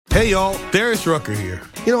Hey y'all, Darius Rucker here.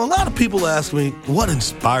 You know, a lot of people ask me, what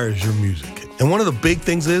inspires your music? And one of the big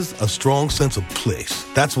things is a strong sense of place.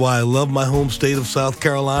 That's why I love my home state of South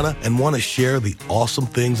Carolina and want to share the awesome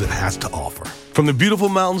things it has to offer. From the beautiful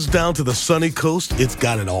mountains down to the sunny coast, it's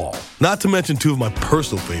got it all. Not to mention two of my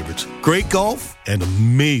personal favorites, great golf and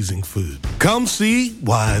amazing food. Come see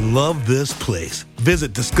why I love this place.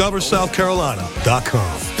 Visit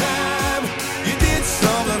discoversouthcarolina.com.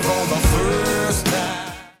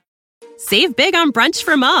 Save big on brunch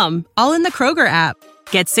for mom, all in the Kroger app.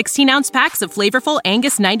 Get 16-ounce packs of flavorful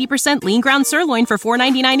Angus 90% lean ground sirloin for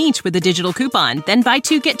 $4.99 each with a digital coupon. Then buy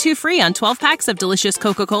 2, get 2 free on 12 packs of delicious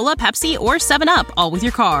Coca-Cola, Pepsi, or 7-Up, all with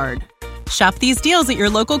your card. Shop these deals at your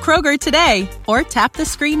local Kroger today, or tap the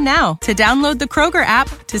screen now to download the Kroger app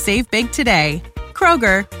to save big today.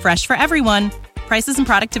 Kroger, fresh for everyone. Prices and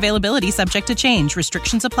product availability subject to change.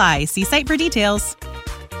 Restrictions apply. See site for details.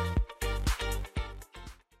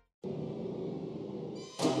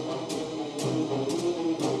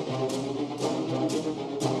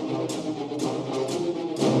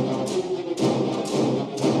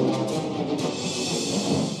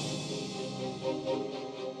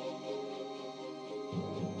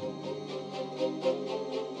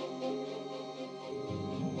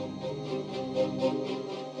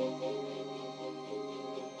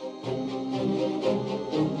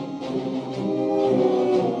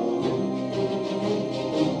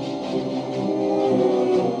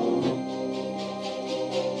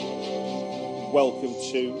 Welcome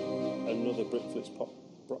to another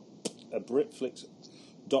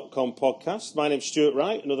Britflix.com podcast. My name's Stuart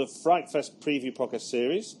Wright, another Frightfest preview podcast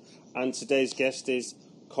series, and today's guest is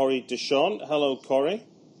Corey Deshon. Hello, Corey.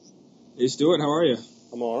 Hey, Stuart. How are you?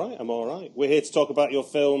 I'm all right. We're here to talk about your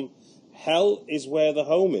film, Hell is Where the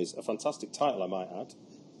Home Is. A fantastic title, I might add.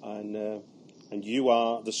 And you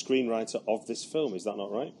are the screenwriter of this film. Is that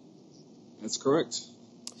not right? That's correct.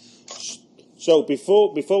 So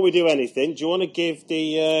before we do anything, do you want to give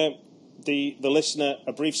the listener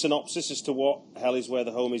a brief synopsis as to what Hell is Where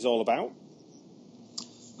the Home is all about?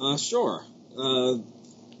 Sure.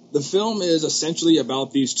 The film is essentially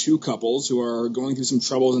about these two couples who are going through some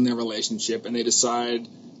troubles in their relationship, and they decide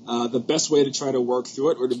the best way to try to work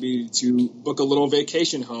through it would be to book a little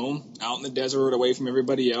vacation home out in the desert away from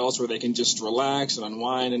everybody else where they can just relax and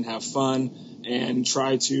unwind and have fun and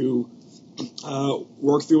try to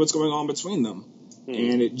work through what's going on between them.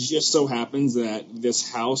 And it just so happens that this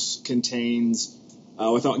house contains,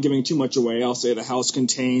 without giving too much away, I'll say the house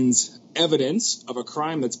contains evidence of a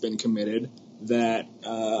crime that's been committed that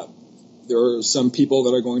there are some people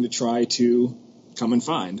that are going to try to come and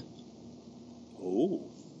find. Ooh.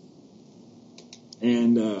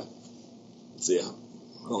 And let's see,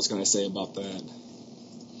 what else can I say about that?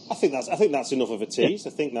 I think that's enough of a tease.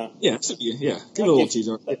 Yeah. I think that give a little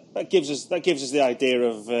teaser. That gives us the idea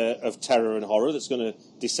of terror and horror that's going to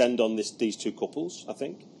descend on these two couples. I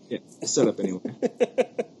think. Yeah, set up anyway.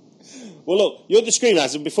 Well, look, you're the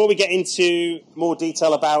screenwriter. Before we get into more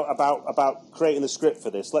detail about creating the script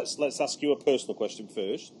for this, let's ask you a personal question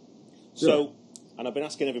first. Sure. So, and I've been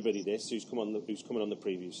asking everybody this who's coming on the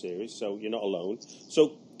preview series, so you're not alone.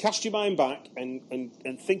 So cast your mind back and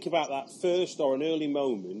think about that first or an early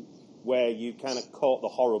moment where you kind of caught the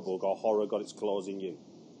horror bug or horror got its claws in you.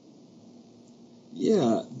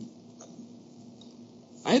 Yeah.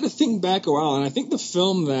 I had to think back a while, and I think the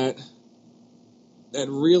film that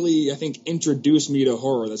really, I think, introduced me to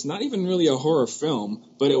horror, that's not even really a horror film,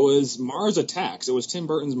 but it was Mars Attacks. It was Tim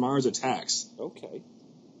Burton's Mars Attacks. Okay.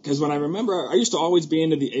 Because when I remember, I used to always be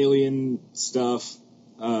into the alien stuff,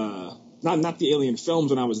 not the alien films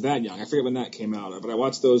when I was that young. I forget when that came out, but I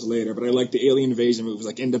watched those later. But I liked the alien invasion movies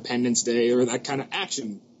like Independence Day or that kind of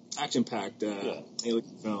action-packed alien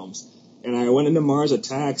films. And I went into Mars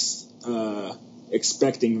Attacks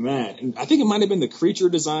expecting that. And I think it might have been the creature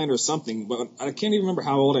design or something, but I can't even remember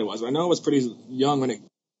how old I was. But I know I was pretty young when it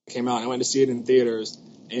came out. I went to see it in theaters.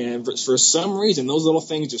 And for some reason, those little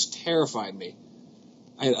things just terrified me.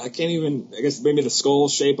 I can't even, I guess maybe the skull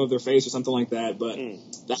shape of their face or something like that, but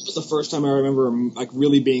that was the first time I remember like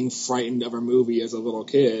really being frightened of a movie as a little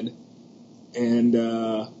kid. And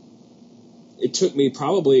it took me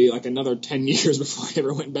probably like another 10 years before I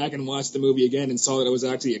ever went back and watched the movie again and saw that it was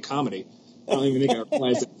actually a comedy. I don't even think I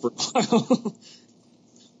realized it for a while.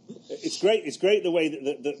 It's great the way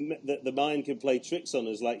that the mind can play tricks on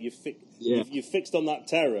us. Like you fixed on that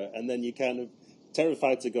terror, and then you kind of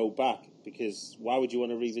terrified to go back, because why would you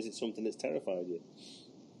want to revisit something that's terrified you?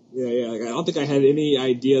 Yeah. Like, I don't think I had any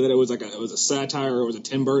idea that it was a satire or it was a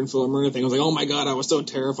Tim Burton film or anything. I was like, oh my god, I was so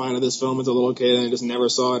terrified of this film as a little kid, and I just never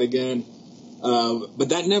saw it again.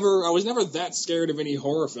 But I was never that scared of any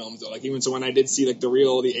horror films, though. Like, even so when I did see, like, the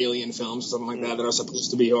Alien films or something like that are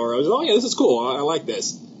supposed to be horror, I was like, oh, yeah, this is cool. I like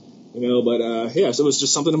this. But yeah, so it was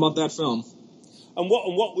just something about that film. And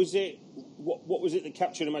what was it? What was it that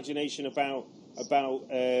captured imagination about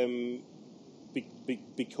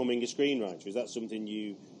becoming a screenwriter? Is that something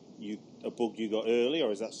a bug you got early,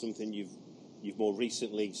 or is that something you've more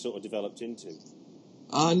recently sort of developed into?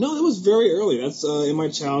 No, it was very early. That's in my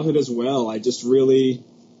childhood as well. I just really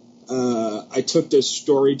I took to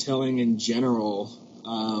storytelling in general,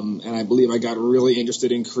 and I believe I got really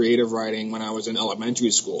interested in creative writing when I was in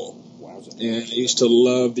elementary school. Wowza. And I used to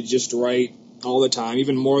love to just write all the time,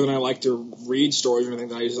 even more than I like to read stories or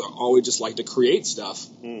anything. I always just like to create stuff.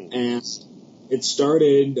 And it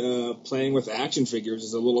started playing with action figures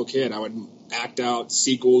as a little kid. I would act out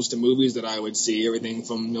sequels to movies that I would see, everything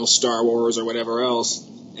from Star Wars or whatever else,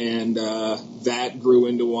 and that grew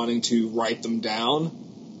into wanting to write them down.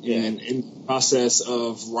 Yeah. And in the process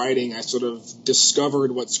of writing, I sort of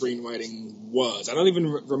discovered what screenwriting was. I don't even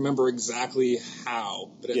remember exactly how,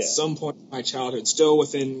 but at some point in my childhood, still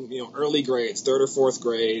within early grades, 3rd or 4th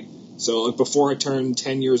grade, so like before I turned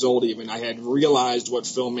 10 years old even, I had realized what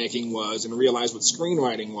filmmaking was and realized what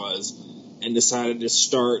screenwriting was, and decided to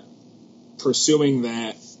start pursuing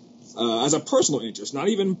that as a personal interest, not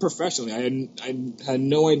even professionally. I had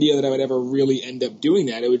no idea that I would ever really end up doing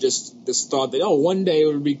that. It was just this thought that, one day it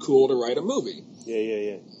would be cool to write a movie.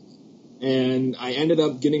 Yeah. And I ended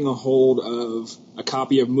up getting a hold of a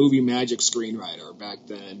copy of Movie Magic Screenwriter back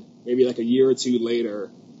then, maybe like a year or two later,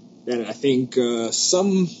 that I think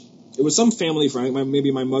it was some family friend,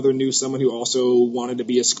 maybe my mother knew someone who also wanted to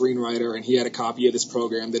be a screenwriter, and he had a copy of this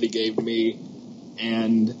program that he gave me.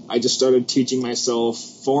 And I just started teaching myself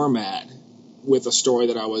format with a story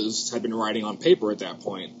that I had been writing on paper at that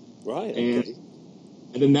point. Right. Okay.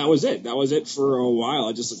 And then that was it. That was it for a while.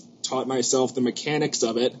 I just taught myself the mechanics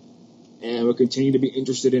of it, and would continue to be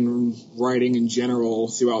interested in writing in general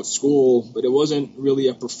throughout school. But it wasn't really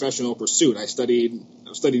a professional pursuit. I studied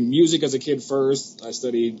music as a kid first. I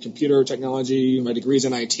studied computer technology. My degree's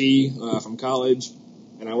in IT from college,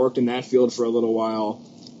 and I worked in that field for a little while.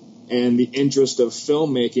 And the interest of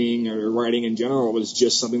filmmaking or writing in general was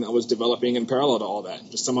just something that was developing in parallel to all that.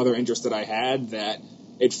 Just some other interest that I had, that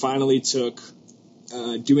it finally took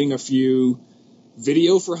doing a few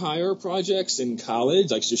video for hire projects in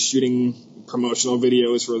college, like just shooting promotional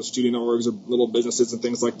videos for student orgs or little businesses and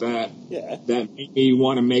things like that. Yeah. That made me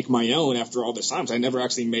want to make my own after all this time. So I never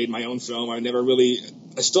actually made my own film.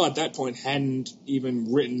 I still at that point hadn't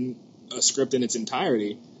even written a script in its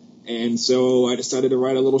entirety. And so I decided to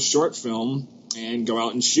write a little short film and go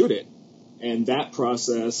out and shoot it. And that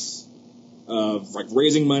process of like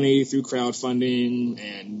raising money through crowdfunding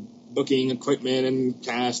and booking equipment and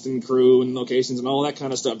cast and crew and locations and all that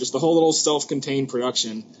kind of stuff, just the whole little self-contained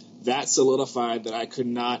production, that solidified that I could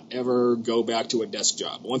not ever go back to a desk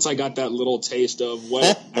job. Once I got that little taste of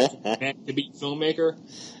what it meant to be a filmmaker,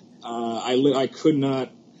 I could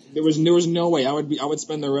not. There was no way I would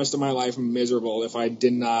spend the rest of my life miserable if I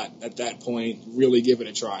did not at that point really give it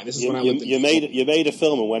a try. This is when I lived in. You made a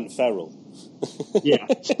film and went feral. Yeah,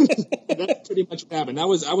 that's pretty much what happened. I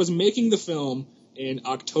was making the film in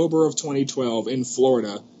October of 2012 in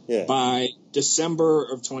Florida. Yeah. By December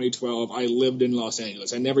of 2012, I lived in Los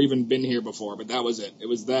Angeles. I'd never even been here before, but that was it. It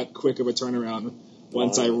was that quick of a turnaround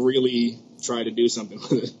once I really tried to do something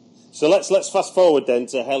with it. So let's fast forward then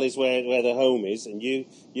to Hell is where the home is, and you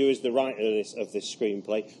as the writer of this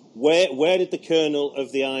screenplay, where did the kernel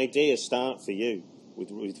of the idea start for you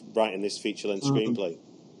with writing this feature-length screenplay?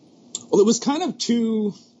 Well, it was kind of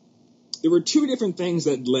there were two different things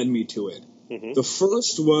that led me to it. Mm-hmm. The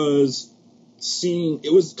first was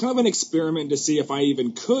it was kind of an experiment to see if I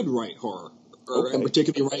even could write horror, or in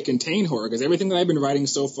particularly write contained horror, because everything that I've been writing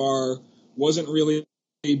so far wasn't really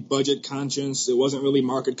budget conscious. It wasn't really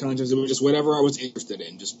market conscious. It was just whatever I was interested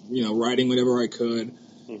in, just writing whatever I could.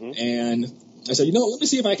 Mm-hmm. And I said, let me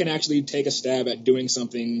see if I can actually take a stab at doing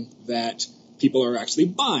something that people are actually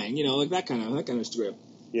buying, like that kind of script.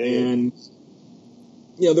 Yeah. And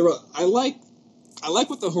I like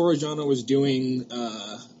what the horror genre was doing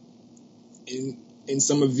in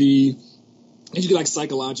some of the like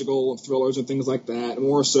psychological thrillers and things like that,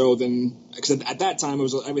 more so than, because at that time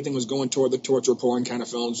everything was going toward the torture porn kind of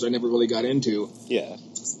films, which I never really got into. Yeah.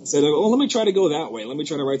 I said, let me try to go that way. Let me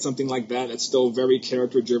try to write something like that that's still very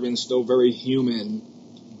character driven, still very human,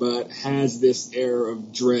 but has this air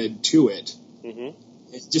of dread to it. Mm-hmm.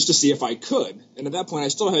 Just to see if I could. And at that point, I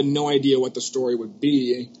still had no idea what the story would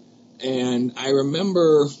be. And I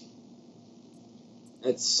remember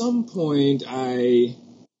at some point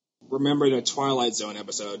remember the Twilight Zone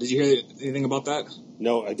episode. Did you hear anything about that?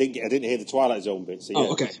 No, I didn't hear the Twilight Zone bit. So yeah.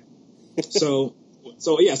 Oh, okay. So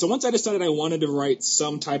once I decided I wanted to write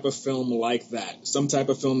some type of film like that, some type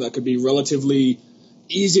of film that could be relatively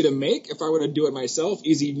easy to make if I were to do it myself,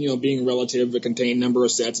 easy, being relative, it contained number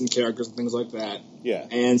of sets and characters and things like that. Yeah.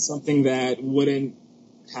 And something that wouldn't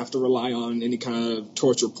have to rely on any kind of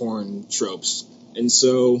torture porn tropes. And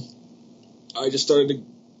so I just started to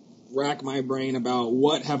rack my brain about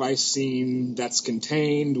what have I seen that's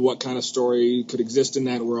contained, what kind of story could exist in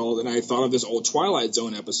that world, and I thought of this old Twilight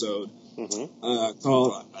Zone episode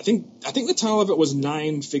called, I think the title of it was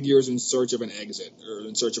 9 Figures in Search of an Exit, or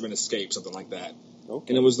In Search of an Escape, something like that. Okay.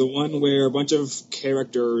 And it was the one where a bunch of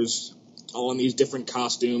characters, all in these different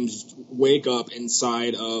costumes, wake up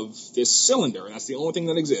inside of this cylinder, and that's the only thing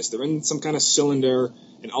that exists. They're in some kind of cylinder,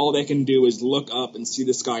 and all they can do is look up and see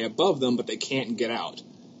the sky above them, but they can't get out.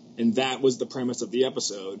 And that was the premise of the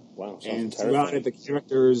episode. Wow, sounds and terrifying. Throughout it, the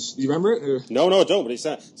characters... Do you remember it? Or? No, I don't, but it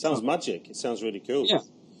sounds magic. It sounds really cool.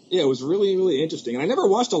 Yeah, it was really, really interesting. And I never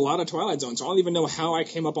watched a lot of Twilight Zone, so I don't even know how I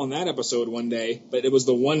came up on that episode one day, but it was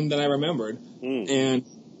the one that I remembered. And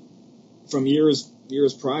from years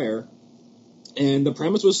prior. And the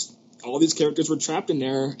premise was all these characters were trapped in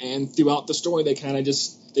there, and throughout the story, they kind of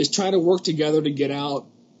they try to work together to get out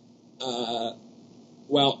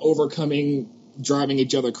while driving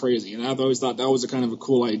each other crazy. And I've always thought that was a kind of a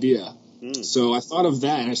cool idea. So I thought of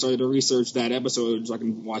that, and I started to research that episode so I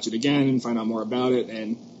can watch it again and find out more about it.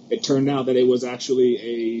 And it turned out that it was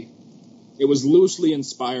actually it was loosely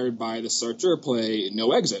inspired by the Searcher play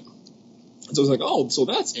No Exit. So I was like, oh, so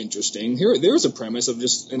that's interesting. There's a premise of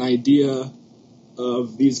just an idea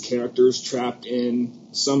of these characters trapped in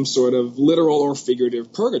some sort of literal or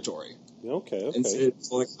figurative purgatory. Okay. And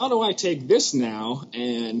it's like, how do I take this now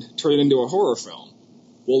and turn it into a horror film?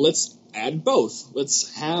 Well, let's add both.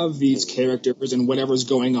 Let's have these characters and whatever's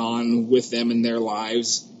going on with them in their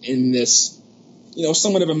lives in this,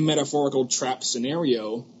 somewhat of a metaphorical trap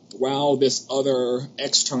scenario while this other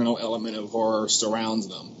external element of horror surrounds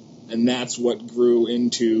them. And that's what grew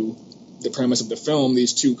into the premise of the film.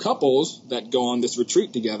 These two couples that go on this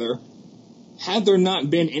retreat together, had there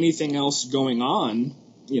not been anything else going on,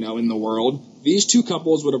 in the world, these two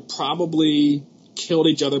couples would have probably killed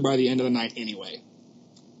each other by the end of the night anyway.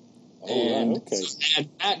 Add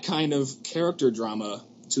that kind of character drama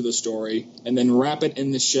to the story, and then wrap it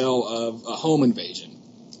in the shell of a home invasion,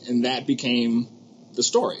 and that became the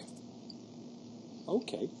story.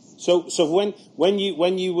 Okay. So when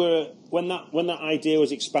that idea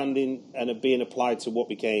was expanding and being applied to what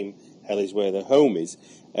became Hell Is Where the Home Is,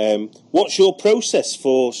 what's your process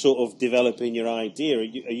for sort of developing your idea? Are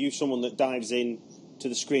you someone that dives in to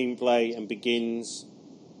the screenplay and begins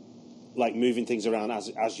like moving things around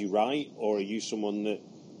as you write, or are you someone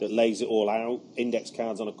that lays it all out, index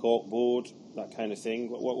cards on a corkboard, that kind of thing?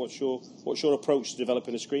 What's your approach to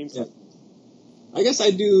developing a screenplay? Yeah. I guess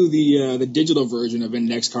I do the digital version of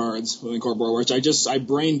index cards with corkboard, which I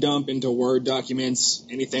brain dump into Word documents,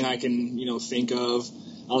 anything I can think of.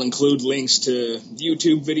 I'll include links to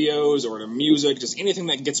YouTube videos or to music, just anything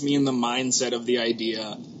that gets me in the mindset of the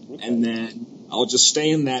idea, and then I'll just stay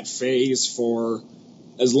in that phase for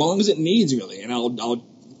as long as it needs, really, and I'll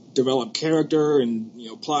develop character and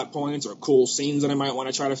plot points or cool scenes that I might want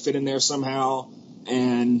to try to fit in there somehow,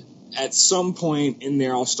 and at some point in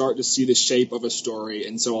there I'll start to see the shape of a story,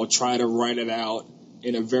 and so I'll try to write it out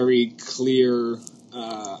in a very clear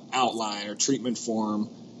outline or treatment form,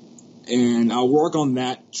 and I'll work on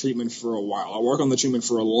that treatment for a while. I'll work on the treatment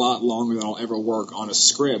for a lot longer than I'll ever work on a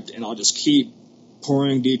script, and I'll just keep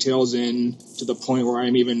pouring details in to the point where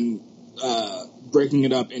I'm even breaking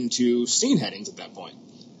it up into scene headings at that point.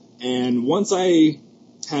 And once I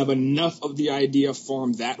have enough of the idea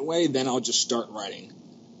formed that way, then I'll just start writing.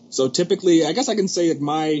 So typically, I guess I can say that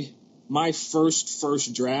my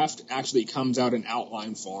first draft actually comes out in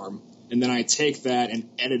outline form, and then I take that and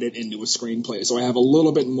edit it into a screenplay. So I have a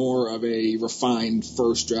little bit more of a refined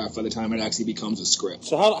first draft by the time it actually becomes a script.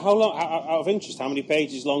 So how long, out of interest, how many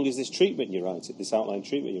pages long is this treatment you write, this outline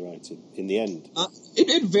treatment you write in the end?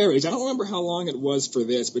 It varies. I don't remember how long it was for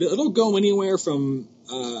this, but it'll go anywhere from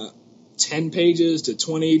 10 pages to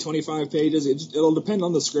 20, 25 pages. It'll depend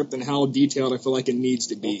on the script and how detailed I feel like it needs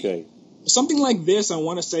to be. Okay. Something like this, I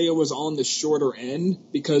want to say it was on the shorter end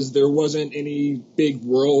because there wasn't any big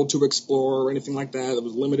world to explore or anything like that. There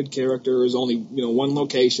was limited characters, only one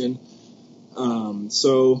location.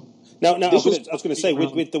 So now I was going to say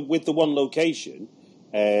with the one location,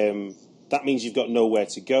 that means you've got nowhere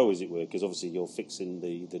to go, as it were, because obviously you're fixing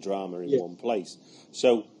the drama in one place.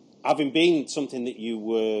 So having been something that you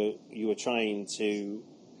were trying to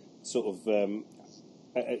sort of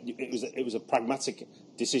it was a pragmatic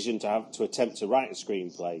decision to attempt to write a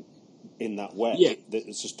screenplay in that way. Yeah.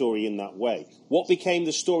 It's a story in that way. What became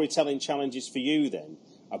the storytelling challenges for you then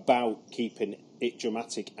about keeping it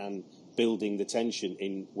dramatic and building the tension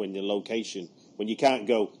when you can't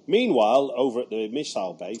go, meanwhile, over at the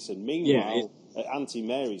missile base, and meanwhile, at Auntie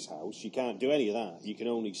Mary's house, you can't do any of that. You can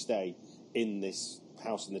only stay in this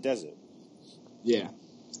house in the desert. Yeah.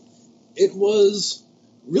 It was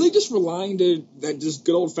really just relying to that just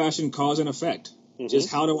good old-fashioned cause and effect. Mm-hmm. Just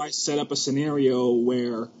how do I set up a scenario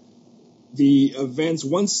where the events,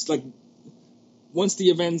 once the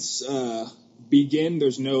events begin,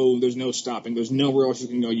 there's no stopping. There's nowhere else you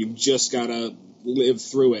can go. You've just got to live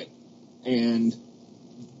through it. And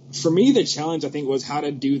for me, the challenge, I think, was how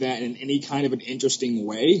to do that in any kind of an interesting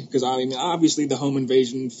way. Because, I mean, obviously the home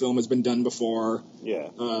invasion film has been done before. Yeah.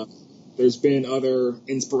 There's been other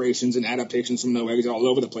inspirations and adaptations from Noruega all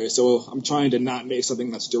over the place. So I'm trying to not make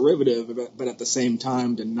something that's derivative, but at the same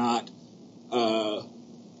time to not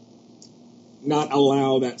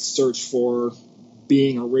allow that search for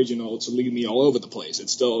being original to lead me all over the place.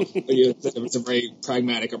 It's still it's a very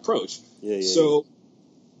pragmatic approach. So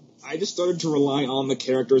I just started to rely on the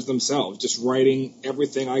characters themselves, just writing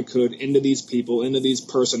everything I could into these people, into these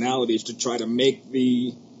personalities to try to make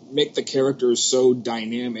the characters so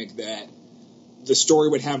dynamic that the story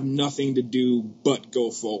would have nothing to do but go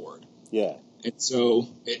forward. Yeah. And so,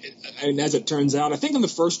 and as it turns out, I think in the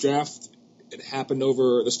first draft,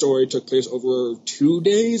 the story took place over 2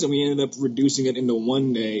 days, and we ended up reducing it into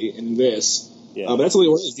 1 day in this. Yeah. But that's really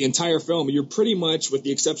what it is. The entire film, you're pretty much, with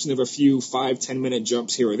the exception of a few 5-10 minute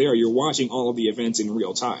jumps here or there, you're watching all of the events in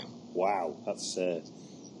real time. Wow, that's an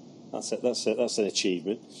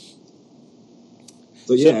achievement.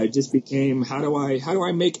 So it just became, how do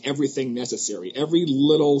I make everything necessary? Every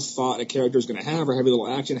little thought a character is going to have, or every little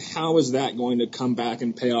action, how is that going to come back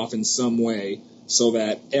and pay off in some way, so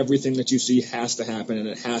that everything that you see has to happen, and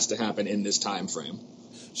it has to happen in this time frame?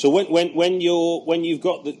 So when you've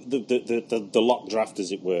got the lock draft,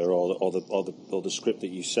 as it were, or the script that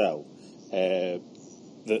you sell, that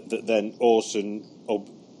then Orson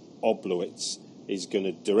Oblowitz is going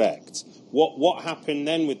to direct. What happened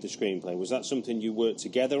then with the screenplay? Was that something you worked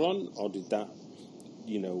together on, or did that,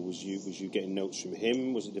 was you getting notes from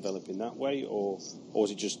him? Was it developing that way, or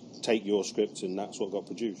was it just take your script and that's what got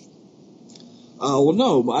produced? Well,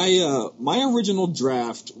 no. My original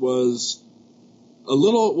draft was a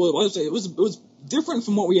little. Well, it was different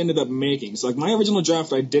from what we ended up making. So, like, my original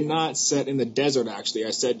draft, I did not set in the desert. Actually,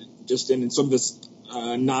 I set just in some of this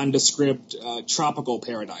nondescript tropical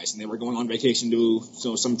paradise, and they were going on vacation to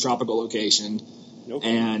some tropical location.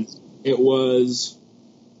 Okay. And it was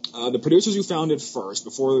the producers who found it first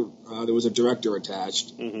before there was a director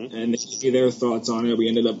attached, mm-hmm. and they gave me their thoughts on it. We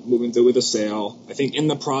ended up moving through with a sale. I think in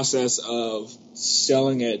the process of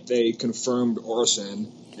selling it, they confirmed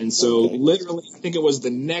Orson. And so literally, I think it was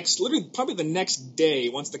probably the next day,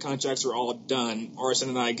 once the contracts were all done, Orson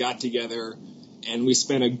and I got together and we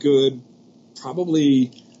spent a good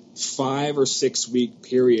probably 5 or 6 week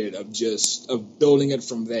period of building it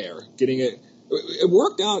from there, getting it. It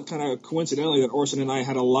worked out kind of coincidentally that Orson and I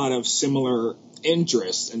had a lot of similar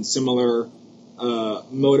interests and similar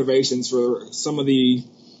motivations for some of the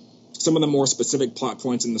more specific plot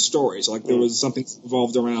points in the story. So, like, there was something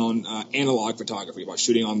involved around analog photography, about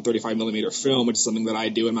shooting on 35 millimeter film, which is something that I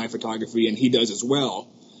do in my photography and he does as well.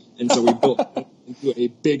 And so we built into a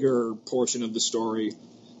bigger portion of the story.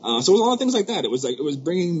 So it was a lot of things like that. It was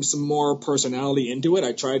bringing some more personality into it.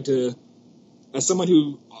 I tried to, as someone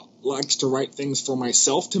who likes to write things for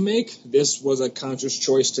myself to make, this was a conscious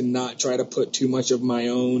choice to not try to put too much of my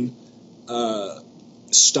own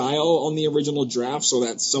style on the original draft, so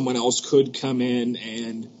that someone else could come in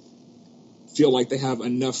and feel like they have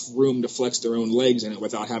enough room to flex their own legs in it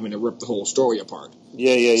without having to rip the whole story apart.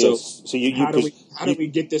 So how do we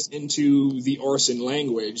get this into the Orson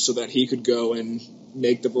language so that he could go and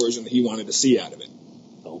make the version that he wanted to see out of it?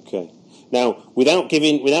 Okay. Now, without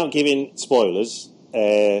giving spoilers,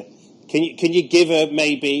 can you give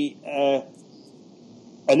maybe?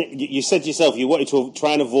 And you said yourself you wanted to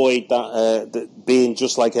try and avoid that being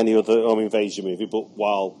just like any other home invasion movie, but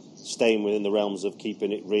while staying within the realms of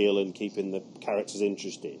keeping it real and keeping the characters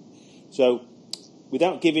interesting. So,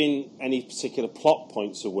 without giving any particular plot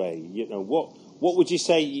points away, what would you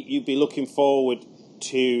say you'd be looking forward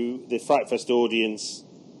to the Fright Fest audience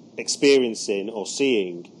experiencing or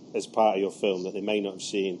seeing as part of your film that they may not have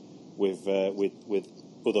seen with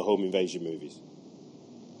other home invasion movies?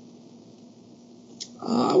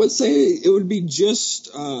 I would say it would be just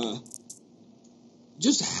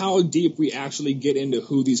just how deep we actually get into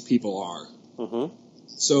who these people are. Mm-hmm.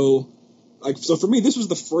 So for me, this was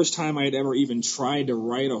the first time I had ever even tried to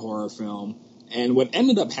write a horror film. And what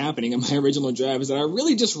ended up happening in my original draft is that I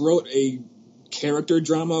really just wrote a character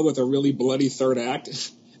drama with a really bloody third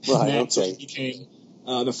act. Right, and that sort of became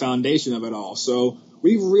the foundation of it all. So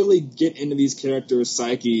we really get into these characters'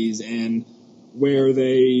 psyches and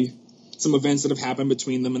some events that have happened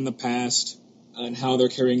between them in the past and how they're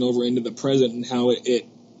carrying over into the present and how it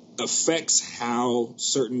affects how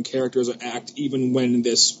certain characters act even when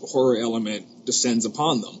this horror element descends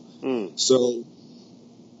upon them. So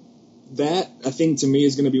that, I think, to me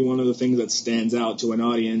is going to be one of the things that stands out to an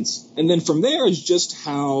audience. And then from there is just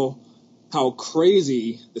how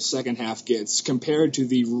crazy the second half gets compared to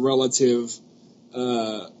the relative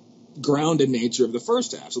grounded nature of the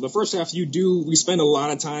first half. So the first half, we spend a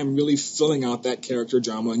lot of time really filling out that character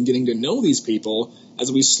drama and getting to know these people as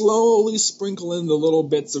we slowly sprinkle in the little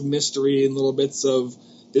bits of mystery and little bits of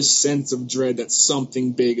this sense of dread that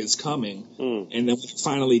something big is coming. And then when it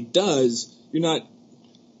finally does,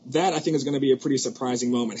 that I think is going to be a pretty surprising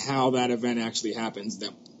moment, how that event actually happens,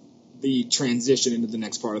 the transition into the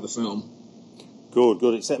next part of the film. Good.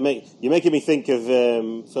 You're making me think of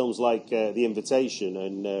films like The Invitation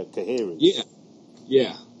and Coherence.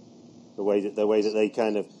 Yeah. The way that they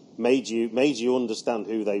kind of made you understand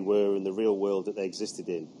who they were and the real world that they existed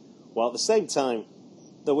in, while at the same time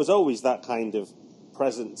there was always that kind of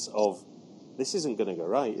presence of this isn't going to go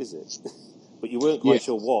right, is it? But you weren't quite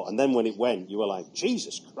sure what. And then when it went, you were like,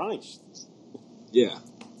 Jesus Christ. Yeah.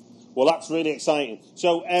 Well, that's really exciting.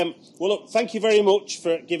 So, look, thank you very much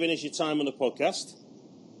for giving us your time on the podcast.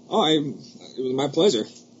 Oh, it was my pleasure.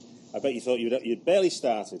 I bet you thought you'd barely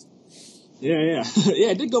started. Yeah.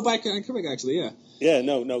 Yeah, I did go back and come back, actually, yeah. Yeah,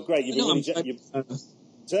 no, great. You've been say that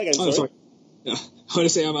again, sorry. Yeah, I want to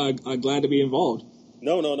say I'm glad to be involved.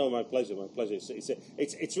 No, my pleasure.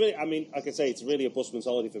 It's really, I mean, like I say, it's really a busman's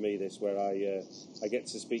holiday for me, this, where I get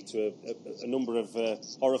to speak to a number of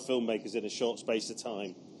horror filmmakers in a short space of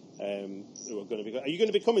time. Who are going to be? Are you going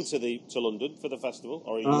to be coming to London for the festival?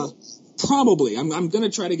 Or are you... Probably. I'm going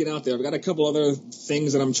to try to get out there. I've got a couple other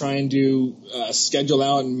things that I'm trying to schedule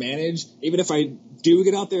out and manage. Even if I do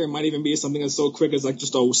get out there, it might even be something that's so quick as like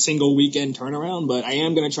just a single weekend turnaround. But I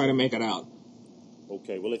am going to try to make it out.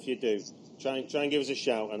 Okay. Well, if you do, try and give us a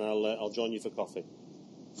shout, and I'll join you for coffee.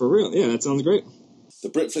 For real? Yeah, that sounds great. The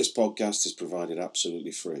Britflicks podcast is provided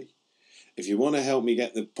absolutely free. If you want to help me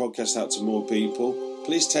get the podcast out to more people,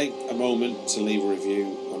 please take a moment to leave a review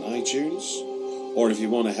on iTunes. Or if you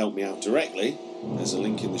want to help me out directly, there's a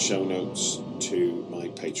link in the show notes to my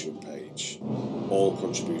Patreon page. All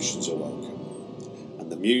contributions are welcome. And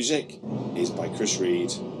the music is by Chris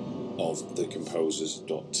Reed of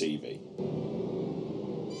thecomposers.tv.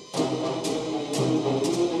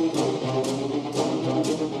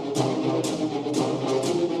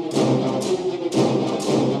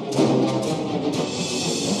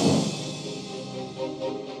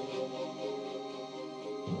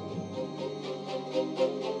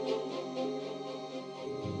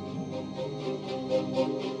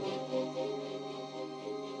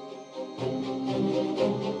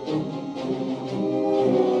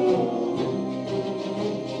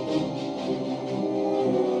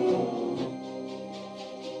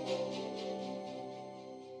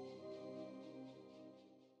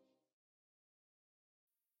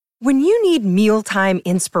 When you need mealtime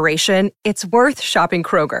inspiration, it's worth shopping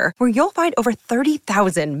Kroger, where you'll find over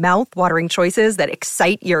 30,000 mouth-watering choices that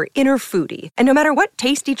excite your inner foodie. And no matter what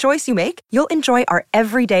tasty choice you make, you'll enjoy our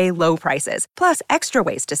everyday low prices, plus extra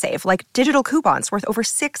ways to save, like digital coupons worth over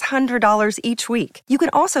 $600 each week. You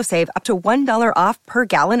can also save up to $1 off per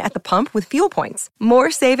gallon at the pump with fuel points.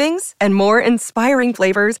 More savings and more inspiring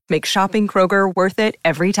flavors make shopping Kroger worth it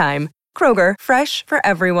every time. Kroger, fresh for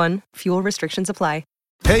everyone. Fuel restrictions apply.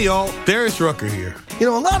 Hey y'all, Darius Rucker here. A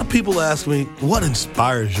lot of people ask me, what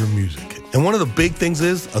inspires your music? And one of the big things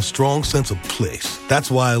is a strong sense of place.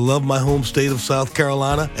 That's why I love my home state of South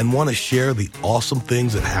Carolina and want to share the awesome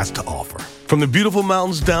things it has to offer. From the beautiful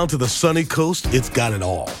mountains down to the sunny coast, it's got it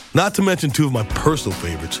all. Not to mention two of my personal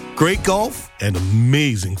favorites, great golf and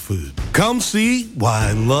amazing food. Come see why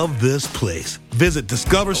I love this place. Visit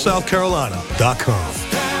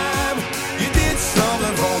discoversouthcarolina.com.